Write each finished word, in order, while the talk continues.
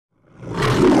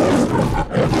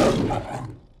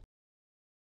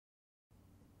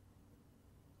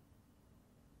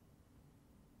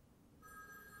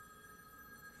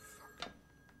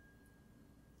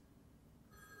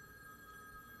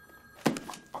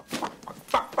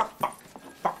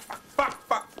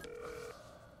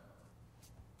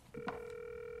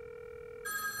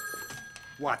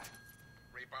What?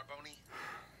 Ray Barboni?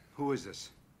 Who is this?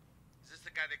 Is this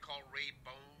the guy they call Ray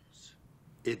Bones?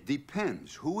 It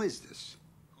depends. Who is this?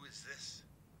 Who is this?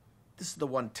 This is the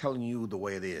one telling you the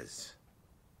way it is.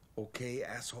 Okay,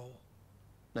 asshole?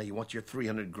 Now, you want your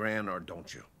 300 grand or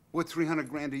don't you? What 300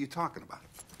 grand are you talking about?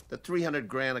 The 300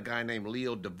 grand a guy named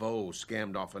Leo DeVoe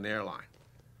scammed off an airline.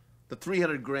 The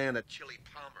 300 grand that Chili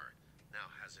Palmer now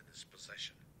has in his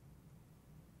possession.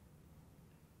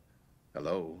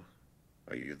 Hello?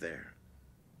 Are you there?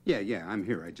 Yeah, I'm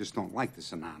here. I just don't like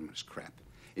this anonymous crap.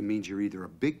 It means you're either a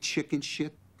big chicken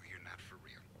shit or you're not for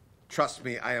real. Trust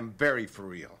me, I am very for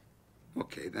real.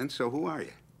 Okay, then, so who are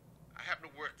you? I happen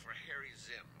to work for Harry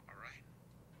Zim, all right?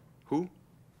 Who?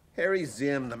 Harry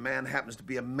Zim, the man happens to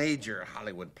be a major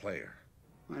Hollywood player.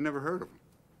 I never heard of him.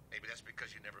 Maybe that's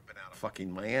because you've never been out of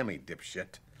Fucking Miami,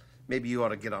 dipshit. Maybe you ought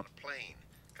to get on a plane,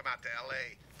 come out to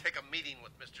L.A., take a meeting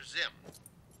with Mr. Zim.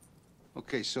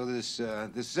 Okay, so this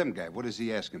Zim guy, what is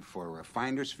he asking for? A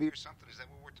finder's fee or something? Is that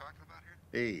what we're talking about here?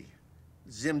 Hey,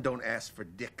 Zim don't ask for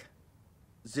dick.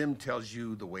 Zim tells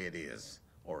you the way it is,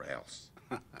 or else.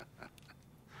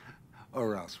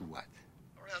 Or else what?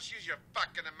 Or else use your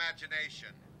fucking imagination.